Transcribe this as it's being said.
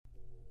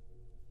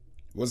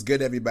What's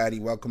good, everybody?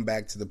 Welcome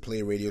back to the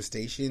Play Radio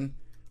Station,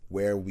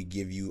 where we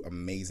give you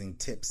amazing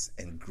tips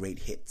and great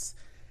hits.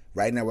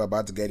 Right now, we're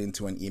about to get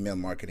into an email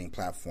marketing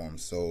platform,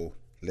 so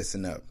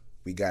listen up.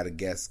 We got a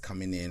guest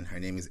coming in. Her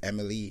name is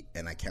Emily,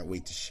 and I can't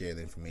wait to share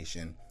the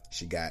information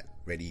she got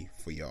ready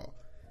for y'all.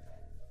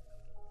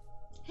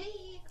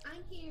 Hey,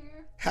 I'm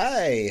here.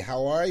 Hi,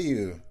 how are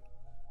you?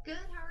 Good,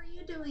 how are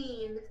you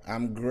doing?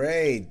 I'm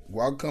great.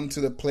 Welcome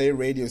to the Play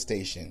Radio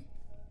Station.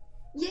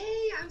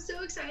 Yay, I'm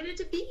so excited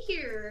to be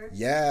here.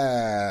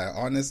 Yeah,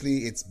 honestly,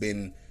 it's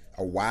been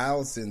a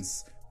while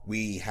since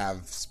we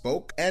have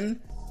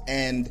spoken,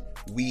 and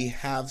we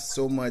have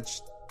so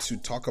much to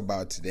talk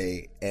about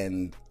today,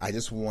 and I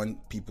just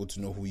want people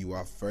to know who you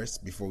are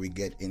first before we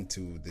get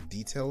into the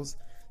details.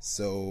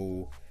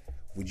 So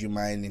would you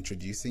mind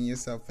introducing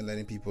yourself and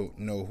letting people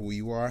know who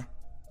you are?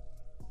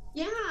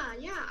 Yeah.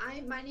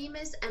 My name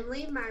is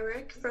Emily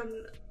Myrick from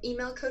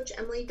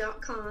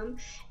emailcoachemily.com,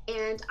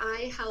 and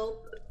I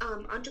help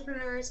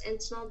entrepreneurs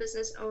and small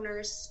business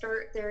owners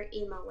start their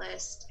email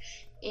list.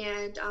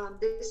 And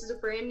this is a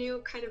brand new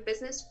kind of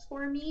business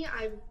for me.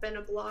 I've been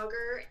a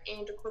blogger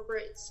and a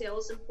corporate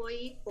sales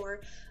employee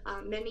for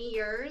many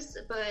years,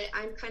 but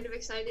I'm kind of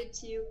excited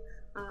to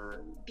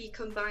be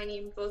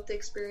combining both the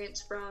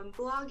experience from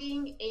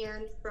blogging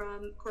and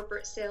from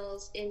corporate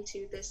sales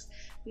into this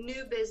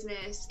new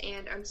business.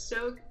 And I'm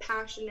so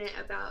passionate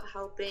about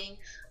helping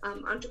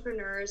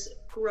entrepreneurs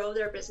grow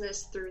their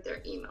business through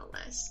their email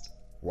list.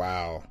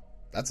 Wow,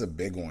 that's a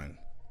big one.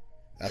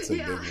 That's a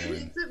big one.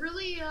 It's a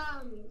really,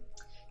 a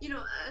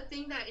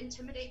thing that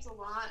intimidates a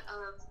lot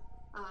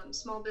of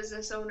small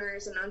business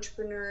owners and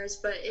entrepreneurs,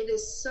 but it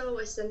is so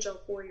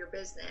essential for your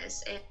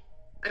business. And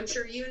I'm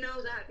sure you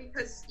know that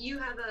because you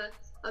have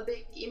a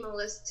big email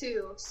list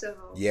too. So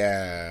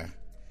Yeah.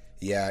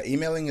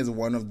 Emailing is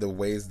one of the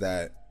ways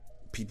that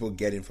people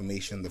get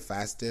information the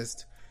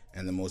fastest,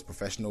 and the most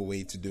professional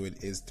way to do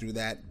it is through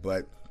that.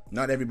 But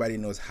not everybody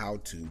knows how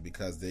to,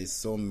 because there's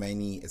so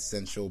many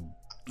essential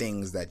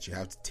things that you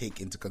have to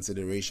take into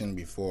consideration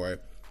before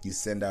you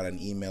send out an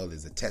email.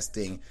 There's a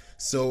testing.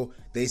 So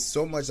there's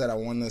so much that I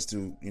want us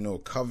to,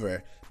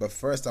 cover. But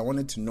first, I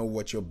wanted to know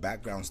what your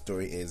background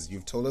story is.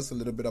 You've told us a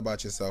little bit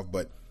about yourself,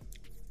 but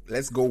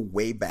let's go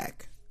way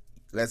back.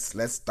 Let's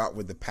start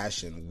with the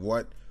passion.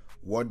 What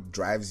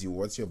drives you?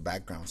 What's your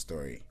background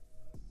story?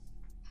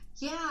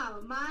 Yeah,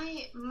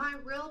 my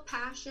real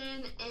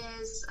passion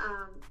is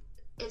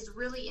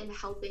really in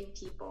helping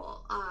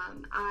people.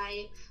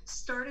 I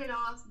started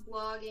off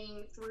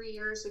blogging 3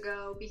 years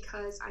ago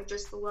because I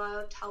just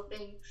loved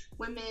helping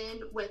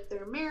women with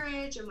their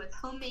marriage and with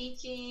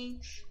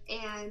homemaking.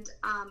 And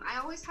I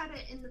always had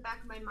it in the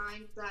back of my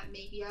mind that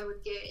maybe I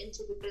would get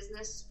into the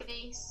business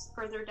space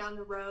further down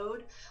the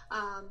road,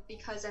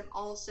 because I'm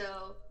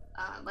also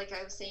like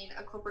I was saying,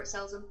 a corporate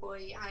sales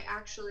employee. I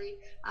actually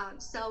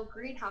sell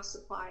greenhouse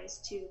supplies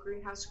to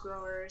greenhouse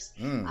growers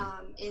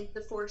in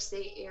the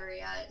 4-state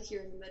area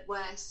here in the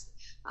Midwest.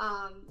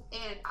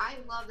 And I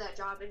love that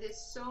job. It is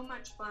so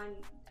much fun.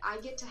 I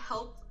get to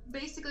help.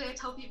 Basically, I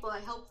tell people I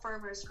help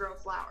farmers grow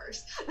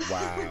flowers.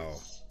 Wow.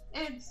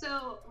 And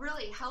so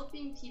really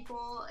helping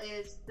people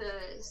is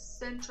the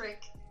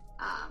centric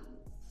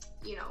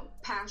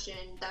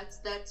passion.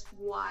 That's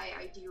why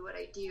I do what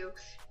I do.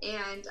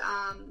 And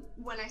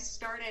when I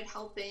started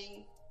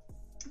helping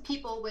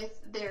people with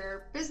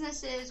their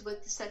businesses,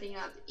 with setting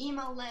up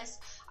email lists,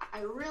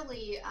 I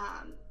really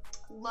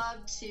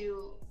love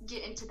to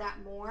get into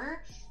that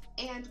more.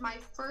 And my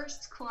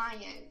first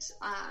client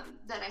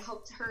that I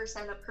helped her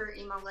set up her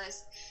email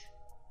list,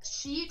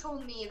 she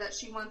told me that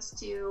she wants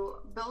to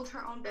build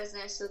her own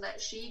business so that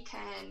she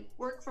can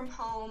work from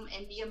home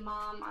and be a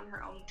mom on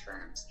her own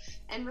terms.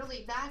 And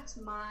really, that's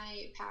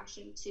my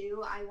passion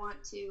too. I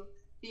want to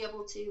be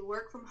able to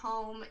work from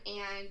home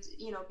and,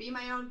 be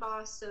my own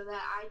boss so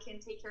that I can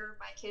take care of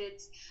my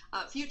kids,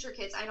 future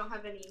kids. I don't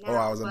have any now. Oh,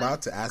 I was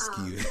about to ask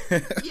you.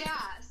 Yeah.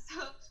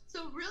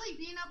 So really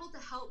being able to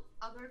help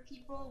other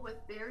people with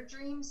their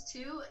dreams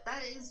too,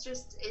 that is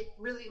just, it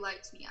really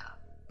lights me up.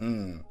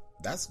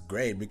 That's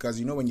great, because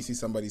when you see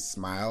somebody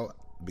smile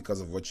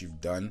because of what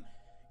you've done,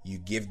 you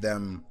give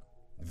them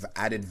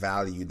added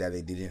value that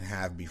they didn't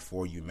have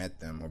before you met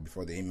them or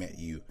before they met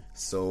you.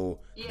 So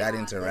that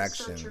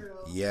interaction,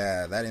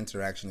 that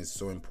interaction is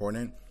so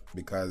important,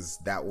 because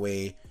that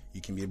way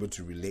you can be able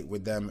to relate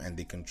with them and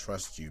they can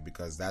trust you,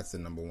 because that's the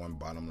number one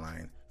bottom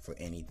line for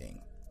anything.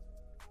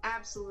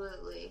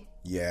 Absolutely.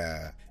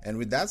 Yeah. And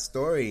with that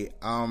story,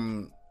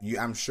 I'm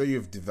sure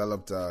you've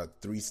developed a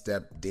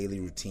 3-step daily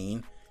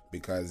routine,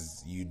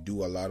 because you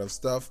do a lot of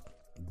stuff,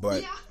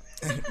 but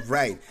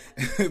right.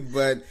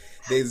 But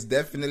there's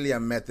definitely a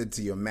method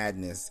to your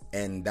madness,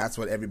 and that's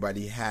what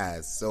everybody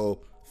has.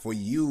 So for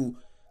you,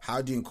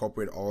 how do you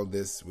incorporate all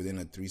this within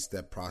a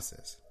 3-step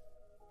process?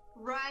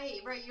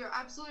 Right. You're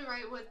absolutely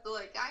right with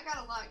I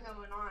got a lot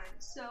going on.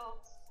 So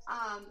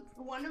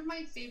one of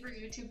my favorite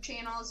YouTube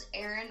channels,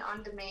 Erin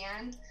on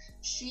Demand,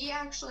 she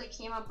actually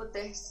came up with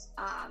this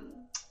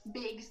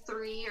big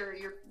 3, or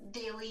your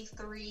daily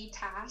 3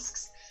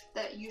 tasks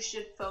that you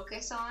should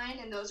focus on,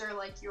 and those are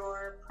like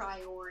your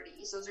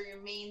priorities. Those are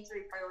your main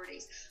 3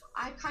 priorities.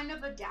 I've kind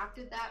of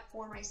adapted that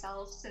for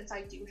myself since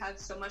I do have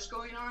so much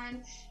going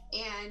on,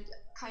 and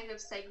kind of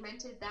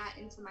segmented that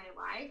into my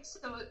life.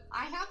 So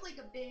I have like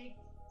a big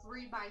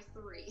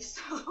 3x3.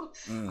 So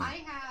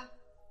I have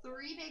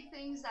 3 big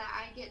things that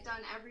I get done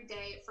every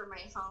day for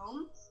my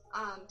home,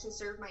 to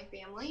serve my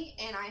family,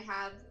 and I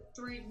have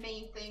 3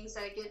 main things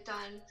that I get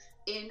done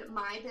in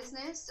my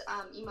business,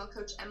 Email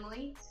Coach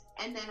Emily,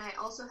 and then I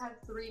also have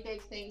 3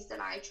 big things that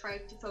I try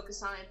to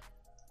focus on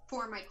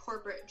for my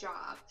corporate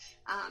job,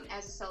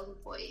 as a sales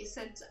employee.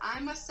 Since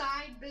I'm a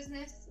side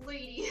business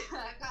lady,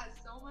 I've got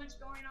so much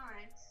going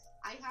on,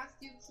 I have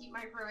to keep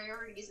my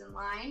priorities in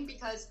line,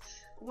 because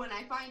when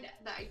I find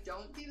that I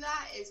don't do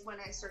that is when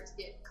I start to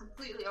get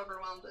completely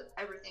overwhelmed with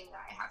everything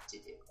that I have to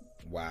do.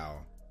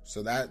 Wow.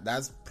 So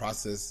that's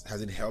process,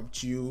 has it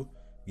helped you,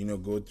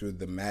 go through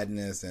the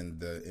madness and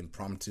the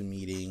impromptu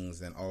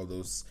meetings and all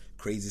those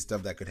crazy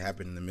stuff that could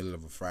happen in the middle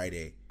of a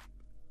Friday,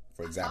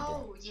 for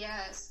example? Oh,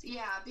 yes.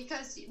 Yeah,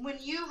 because when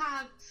you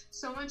have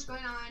so much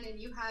going on and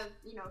you have,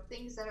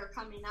 things that are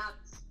coming up,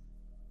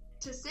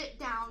 to sit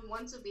down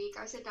once a week,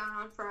 I sit down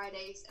on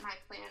Fridays and I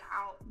plan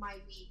out my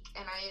week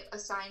and I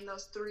assign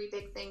those 3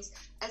 big things.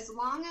 As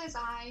long as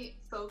I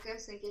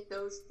focus and get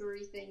those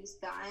 3 things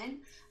done,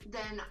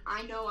 then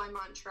I know I'm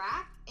on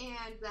track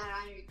and that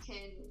I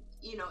can,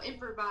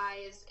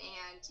 improvise,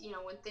 and,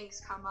 when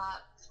things come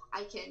up,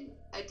 I can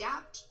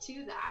adapt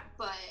to that.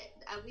 But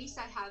at least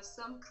I have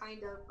some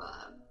kind of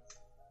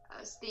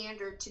a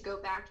standard to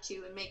go back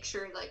to and make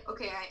sure, like,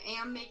 okay,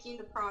 I am making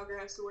the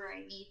progress where I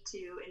need to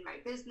in my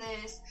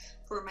business,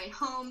 for my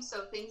home.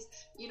 So things,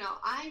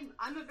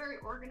 I'm a very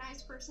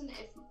organized person,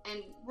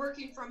 and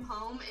working from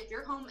home, if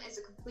your home is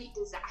a complete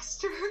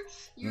disaster,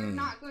 you're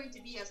not going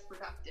to be as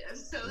productive.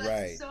 So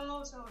that's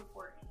so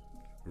important.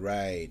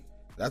 Right.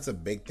 That's a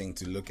big thing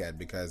to look at,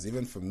 because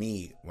even for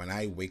me, when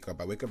I wake up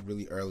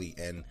really early,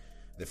 and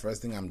the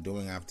first thing I'm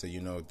doing after,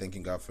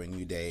 thanking God for a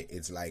new day,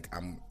 it's like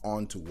I'm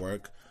on to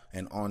work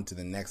and on to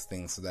the next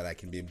thing, so that I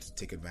can be able to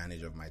take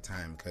advantage of my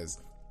time. Because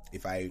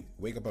if I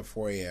wake up at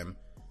 4 a.m.,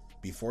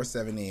 before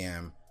 7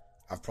 a.m.,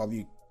 I've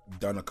probably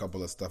done a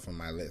couple of stuff on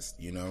my list,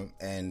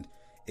 and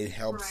it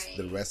helps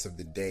the rest of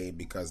the day,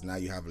 because now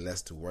you have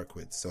less to work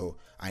with. So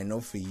I know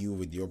for you,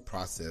 with your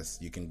process,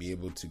 you can be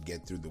able to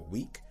get through the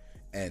week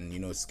and,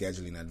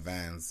 schedule in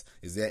advance.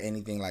 Is there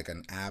anything like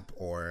an app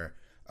or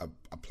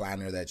a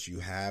planner that you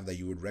have that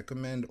you would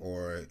recommend,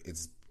 or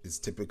it's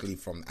typically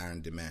from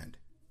Iron Demand?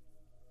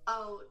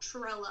 Oh,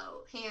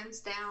 Trello, hands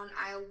down.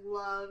 I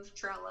love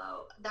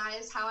Trello. That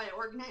is how I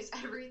organize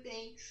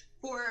everything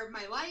for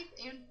my life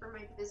and for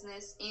my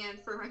business and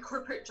for my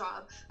corporate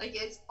job. Like,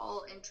 it's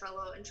all in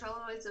Trello, and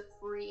Trello is a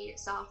free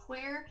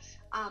software.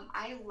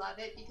 I love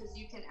it because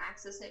you can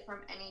access it from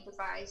any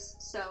device.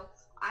 So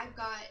I've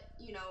got,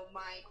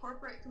 my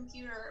corporate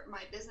computer,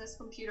 my business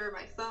computer,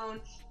 my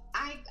phone.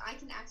 I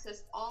can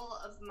access all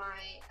of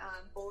my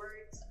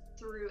boards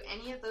through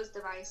any of those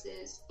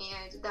devices,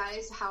 and that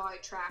is how I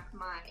track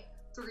my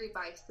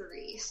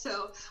 3x3.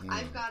 So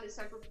I've got a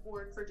separate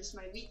board for just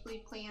my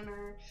weekly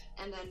planner,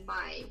 and then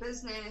my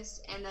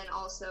business, and then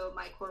also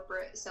my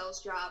corporate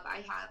sales job.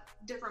 I have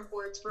different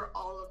boards for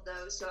all of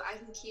those, so I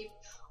can keep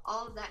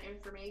all of that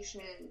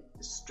information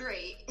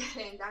straight,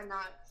 and I'm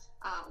not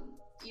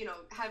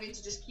having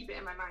to just keep it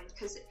in my mind,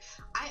 because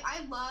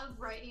I love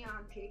writing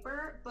on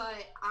paper,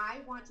 but I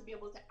want to be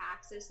able to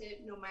access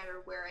it no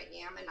matter where I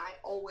am, and I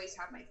always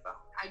have my phone.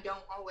 I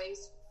don't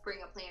always bring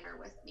a planner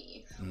with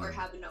me or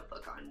have a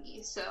notebook on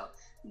me. So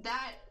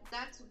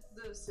that's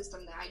the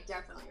system that I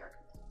definitely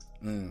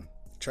recommend.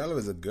 Trello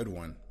is a good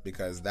one,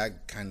 because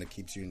that kind of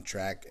keeps you in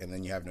track, and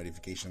then you have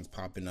notifications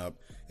popping up.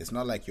 It's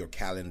not like your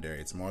calendar,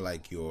 it's more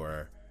like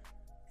your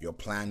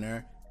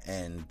planner,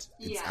 and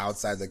it's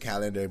outside the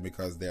calendar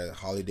because there are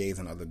holidays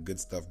and other good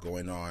stuff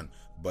going on.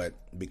 But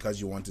because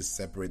you want to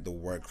separate the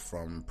work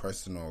from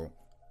personal,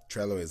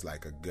 Trello is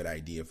like a good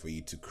idea for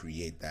you to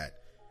create that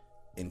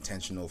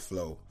intentional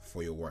flow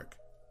for your work.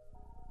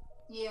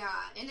 Yeah,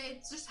 and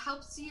it just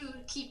helps you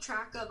keep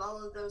track of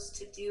all of those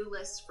to-do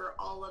lists for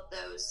all of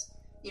those,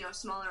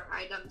 smaller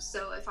items.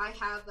 So if I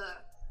have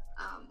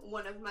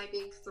one of my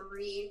big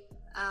 3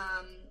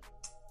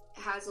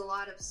 has a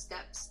lot of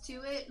steps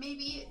to it,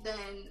 maybe,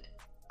 then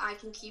I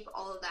can keep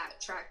all of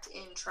that tracked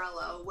in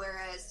Trello.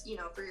 Whereas,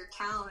 for your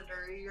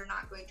calendar, you're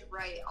not going to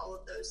write all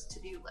of those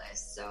to-do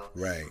lists. So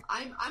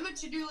I'm a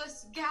to-do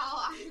list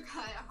gal. I've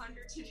got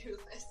 100 to-do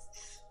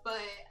lists, but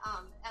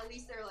at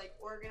least they're like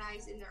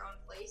organized in their own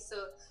place.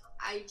 So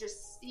I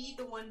just see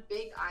the one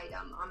big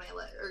item on my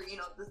list, or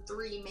the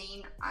 3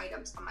 main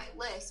items on my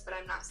list, but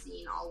I'm not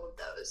seeing all of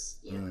those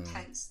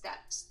 10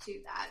 steps to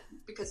that,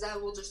 because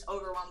that will just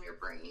overwhelm your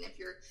brain.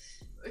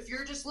 If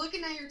you're just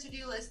looking at your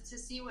to-do list to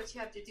see what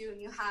you have to do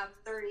and you have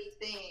 30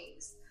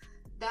 things,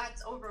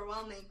 that's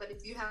overwhelming. But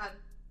if you have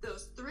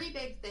those three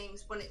big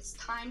things, when it's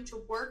time to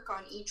work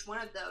on each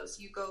one of those,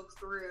 you go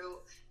through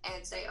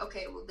and say,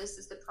 okay, well, this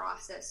is the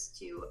process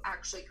to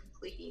actually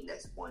completing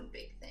this one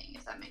big thing,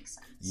 if that makes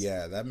sense.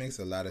 Yeah, that makes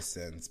a lot of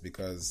sense,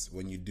 because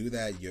when you do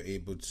that, you're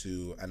able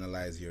to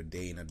analyze your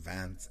day in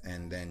advance,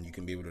 and then you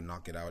can be able to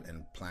knock it out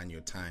and plan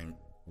your time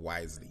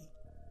wisely.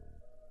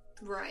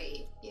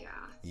 Right. Yeah.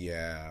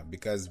 Yeah,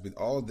 because with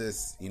all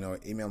this,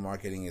 email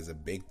marketing is a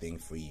big thing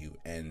for you.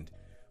 And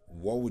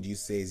what would you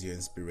say is your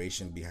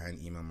inspiration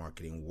behind email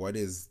marketing? What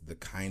is the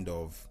kind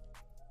of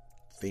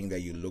thing that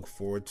you look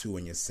forward to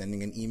when you're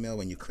sending an email?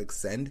 When you click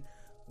send,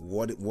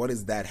 what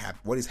is that?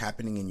 What is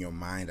happening in your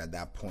mind at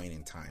that point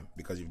in time?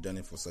 Because you've done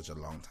it for such a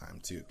long time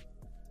too.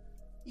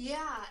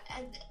 Yeah,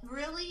 and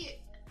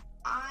really,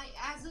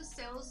 as a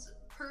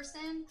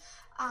salesperson,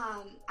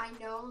 I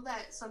know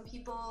that some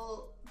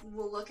people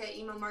will look at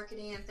email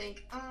marketing and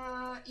think,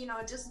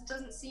 it just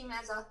doesn't seem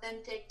as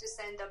authentic to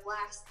send a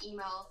blast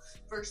email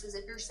versus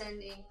if you're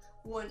sending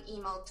one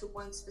email to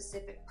one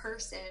specific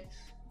person.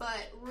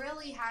 But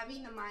really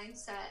having the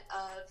mindset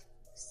of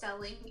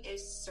selling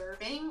is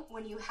serving,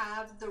 when you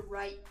have the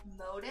right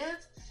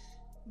motive,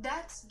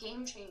 that's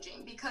game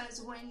changing,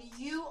 because when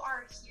you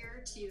are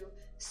here to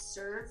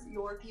serve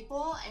your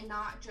people and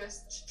not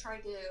just try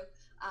to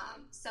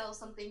sell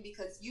something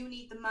because you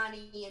need the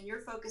money and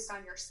you're focused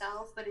on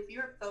yourself, but if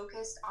you're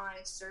focused on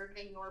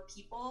serving your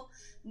people,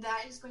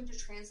 that is going to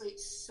translate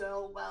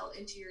so well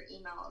into your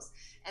emails.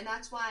 And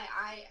that's why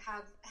I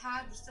have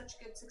had such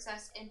good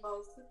success in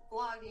both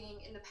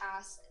blogging in the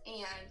past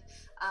and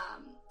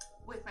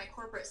with my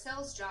corporate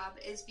sales job,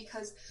 is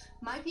because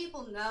my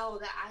people know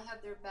that I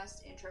have their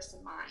best interest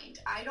in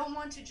mind. I don't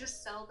want to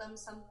just sell them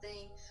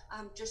something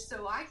just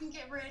so I can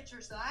get rich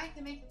or so I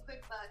can make a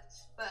quick buck.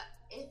 But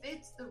if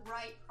it's the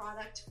right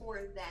product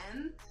for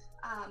them,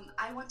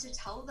 I want to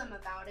tell them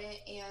about it.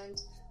 And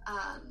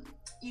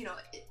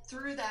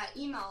through that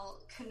email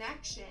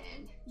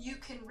connection, you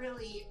can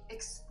really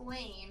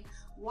explain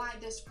why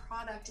this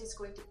product is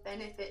going to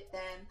benefit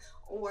them,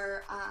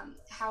 or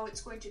how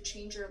it's going to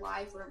change their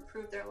life or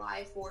improve their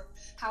life, or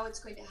how it's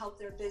going to help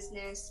their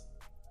business.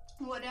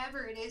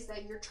 Whatever it is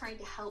that you're trying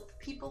to help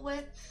people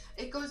with,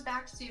 it goes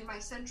back to my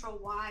central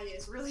why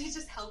is really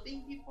just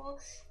helping people.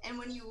 And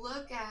when you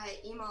look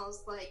at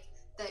emails like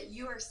that,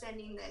 you are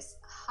sending this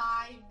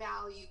high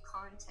value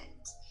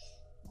content,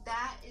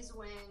 that is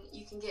when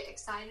you can get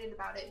excited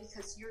about it,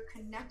 because you're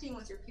connecting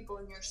with your people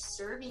and you're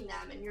serving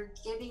them and you're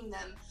giving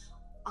them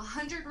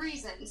 100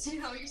 reasons.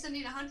 You're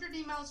sending 100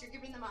 emails, you're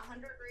giving them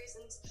 100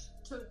 reasons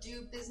to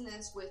do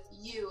business with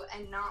you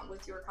and not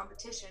with your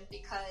competition,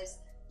 because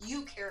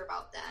you care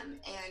about them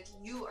and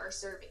you are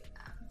serving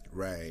them.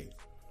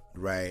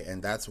 Right.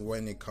 And that's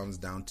when it comes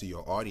down to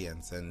your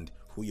audience and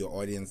who your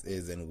audience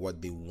is and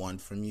what they want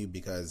from you,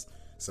 because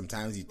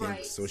sometimes you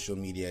think social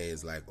media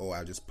is like, oh,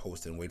 I'll just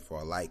post and wait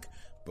for a like,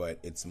 but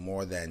it's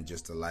more than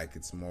just a like.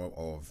 It's more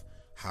of,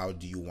 how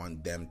do you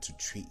want them to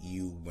treat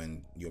you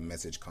when your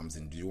message comes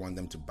in? Do you want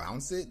them to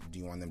bounce it? Do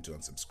you want them to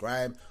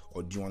unsubscribe?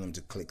 Or do you want them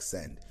to click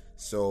send?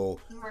 So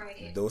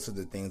those are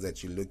the things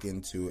that you look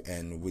into.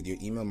 And with your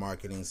email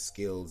marketing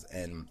skills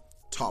and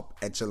top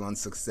echelon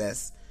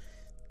success,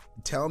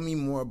 tell me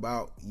more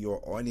about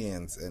your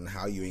audience and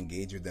how you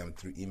engage with them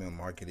through email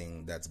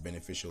marketing that's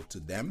beneficial to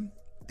them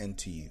and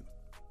to you.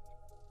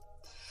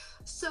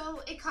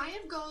 So it kind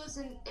of goes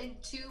in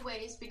two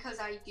ways, because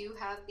I do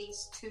have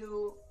these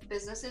two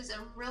businesses,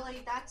 and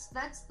really that's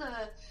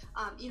the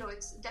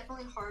it's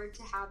definitely hard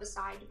to have a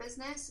side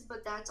business,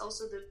 but that's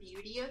also the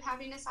beauty of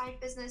having a side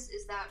business,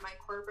 is that my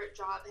corporate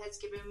job has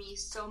given me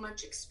so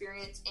much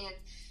experience and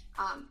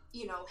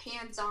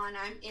hands-on.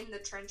 I'm in the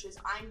trenches.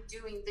 I'm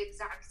doing the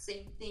exact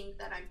same thing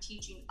that I'm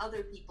teaching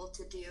other people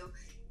to do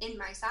in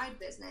my side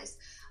business.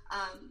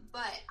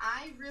 But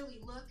I really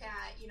look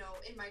at,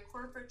 in my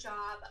corporate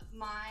job,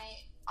 my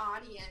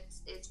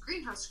audience is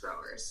greenhouse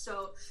growers.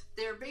 So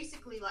they're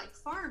basically like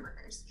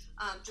farmers,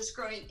 just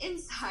growing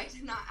inside,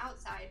 not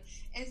outside.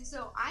 And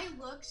so I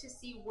look to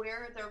see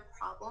where their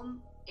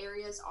problem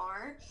areas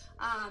are,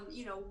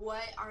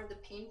 what are the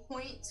pain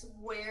points,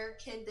 where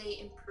can they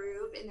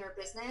improve in their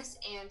business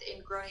and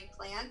in growing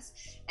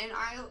plants. And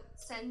I'll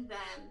send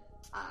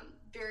them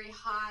very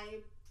high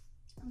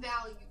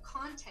value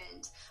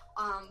content,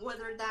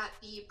 whether that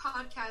be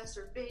podcasts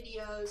or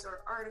videos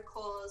or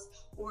articles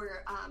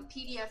or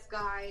PDF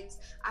guides.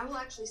 I will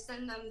actually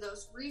send them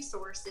those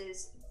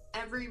resources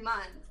every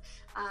month,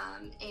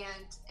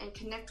 and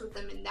connect with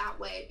them in that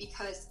way,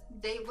 because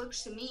they look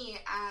to me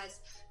as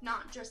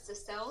not just a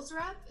sales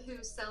rep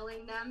who's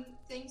selling them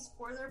things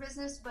for their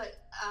business, but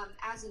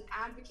as an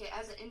advocate,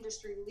 as an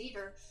industry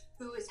leader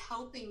who is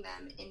helping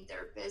them in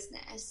their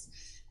business.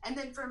 And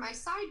then for my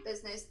side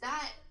business,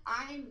 that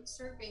I'm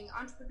serving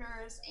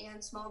entrepreneurs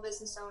and small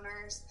business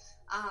owners.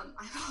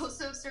 I've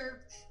also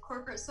served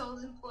corporate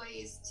sales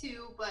employees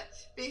too, but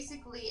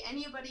basically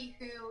anybody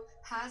who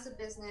has a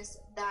business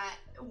that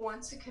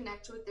wants to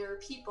connect with their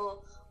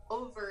people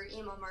over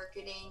email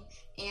marketing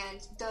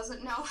and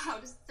doesn't know how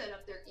to set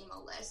up their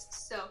email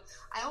list. So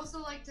I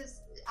also like to,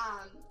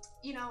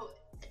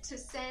 to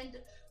send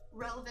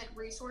relevant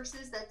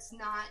resources that's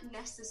not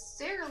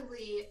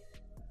necessarily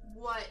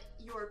what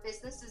your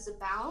business is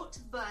about,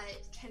 but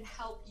can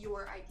help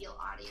your ideal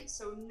audience.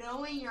 So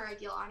knowing your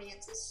ideal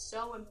audience is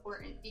so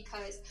important,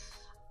 because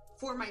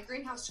for my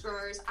greenhouse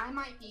growers, I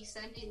might be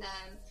sending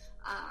them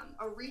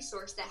a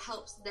resource that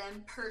helps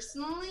them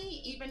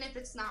personally, even if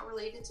it's not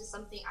related to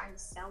something I'm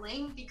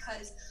selling,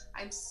 because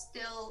I'm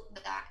still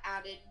that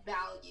added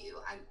value.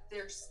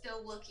 They're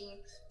still looking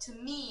to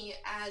me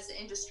as an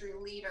industry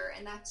leader,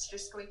 and that's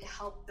just going to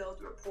help build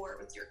rapport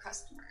with your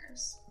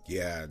customers.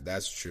 Yeah,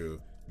 that's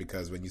true.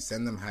 Because when you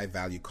send them high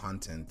value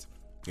content,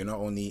 you're not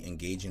only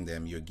engaging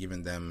them, you're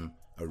giving them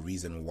a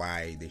reason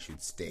why they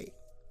should stay.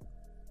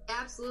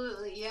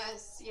 Absolutely.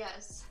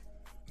 Yes.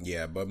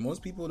 Yeah, but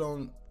most people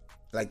don't,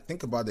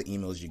 think about the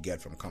emails you get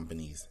from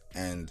companies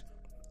and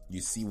you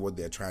see what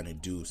they're trying to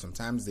do.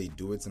 Sometimes they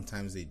do it,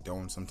 sometimes they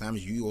don't.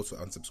 Sometimes you also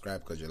unsubscribe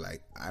because you're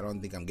like, I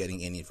don't think I'm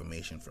getting any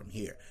information from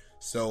here.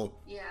 So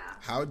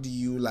how do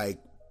you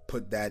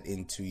put that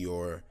into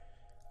your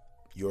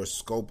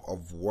scope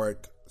of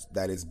work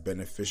that is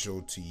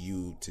beneficial to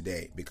you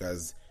today?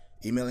 Because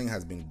emailing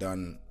has been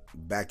done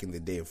back in the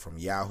day from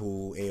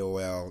Yahoo,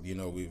 AOL.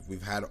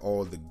 We've had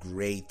all the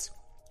great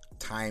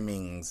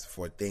timings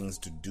for things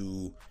to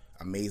do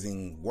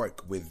amazing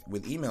work with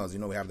emails.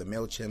 We have the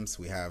MailChimps,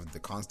 we have the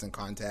Constant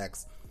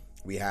Contacts,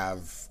 we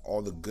have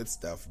all the good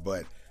stuff.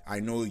 But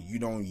I know you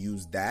don't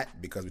use that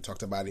because we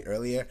talked about it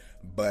earlier.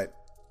 But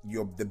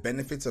the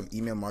benefits of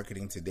email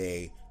marketing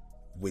today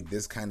with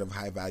this kind of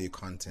high value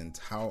content,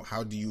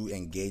 how do you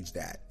engage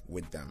that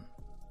with them?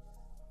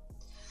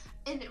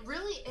 And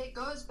it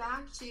goes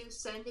back to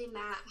sending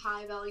that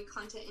high value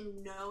content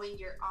and knowing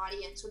your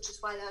audience, which is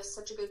why that's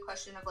such a good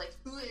question of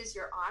who is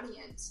your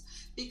audience?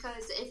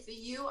 Because if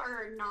you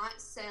are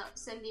not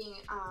sending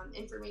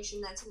information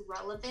that's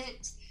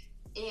relevant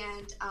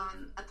and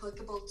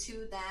applicable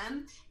to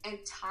them and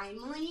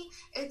timely,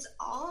 it's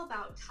all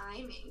about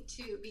timing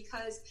too.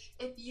 Because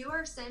if you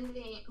are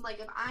sending,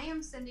 if I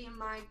am sending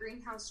my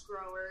greenhouse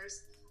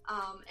growers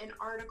an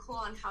article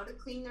on how to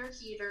clean their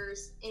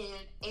heaters in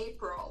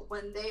April,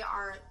 when they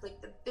are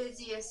the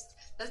busiest,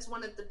 that's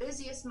one of the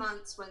busiest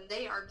months when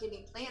they are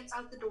getting plants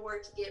out the door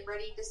to get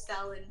ready to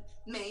sell in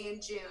May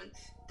and June,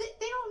 they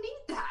don't need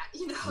that,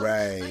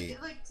 Right.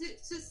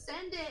 To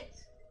send it,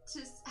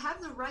 to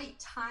have the right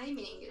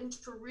timing and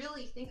to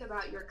really think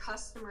about your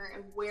customer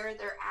and where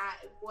they're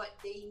at and what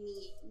they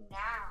need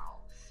now.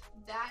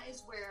 That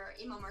is where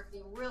email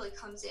marketing really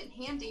comes in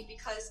handy,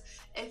 because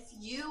if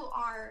you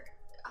are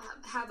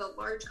have a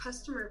large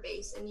customer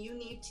base and you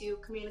need to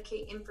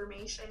communicate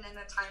information in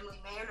a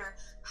timely manner,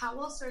 how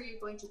else are you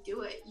going to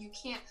do it?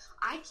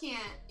 I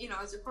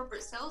can't, as a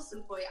corporate sales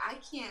employee, I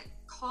can't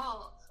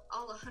call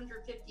all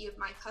 150 of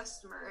my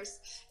customers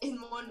in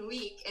 1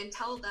 week and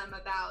tell them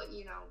about,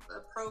 a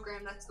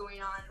program that's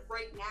going on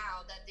right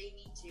now that they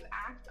need to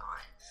act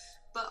on.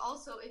 But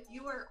also, if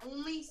you are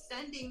only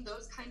sending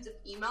those kinds of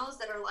emails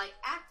that are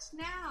act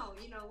now,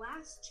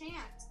 last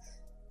chance,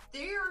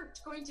 they aren't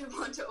going to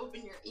want to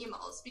open your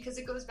emails, because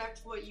it goes back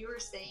to what you were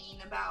saying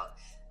about,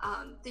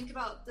 think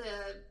about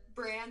the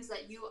brands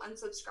that you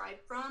unsubscribe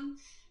from.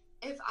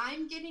 If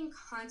I'm getting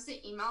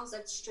constant emails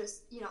that's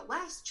just,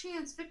 last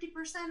chance,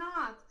 50%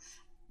 off,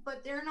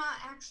 but they're not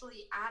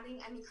actually adding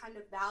any kind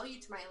of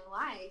value to my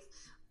life,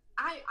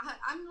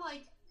 I'm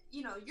like,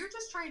 you're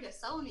just trying to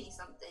sell me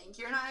something.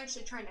 You're not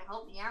actually trying to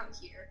help me out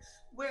here.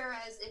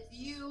 Whereas if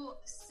you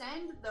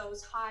send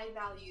those high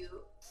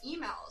value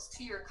emails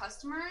to your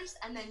customers,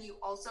 and then you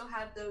also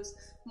have those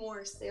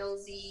more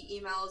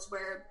salesy emails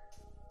where,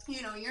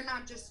 you're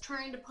not just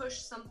trying to push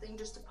something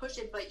just to push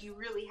it, but you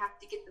really have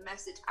to get the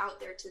message out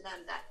there to them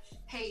that,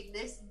 hey,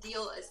 this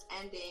deal is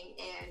ending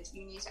and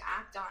you need to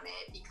act on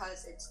it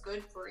because it's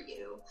good for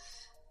you,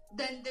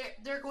 then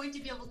they're going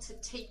to be able to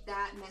take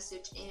that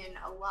message in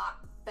a lot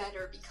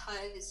better,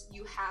 because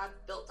you have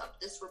built up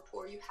this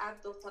rapport, you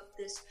have built up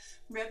this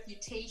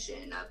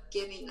reputation of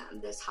giving them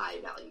this high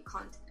value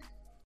content.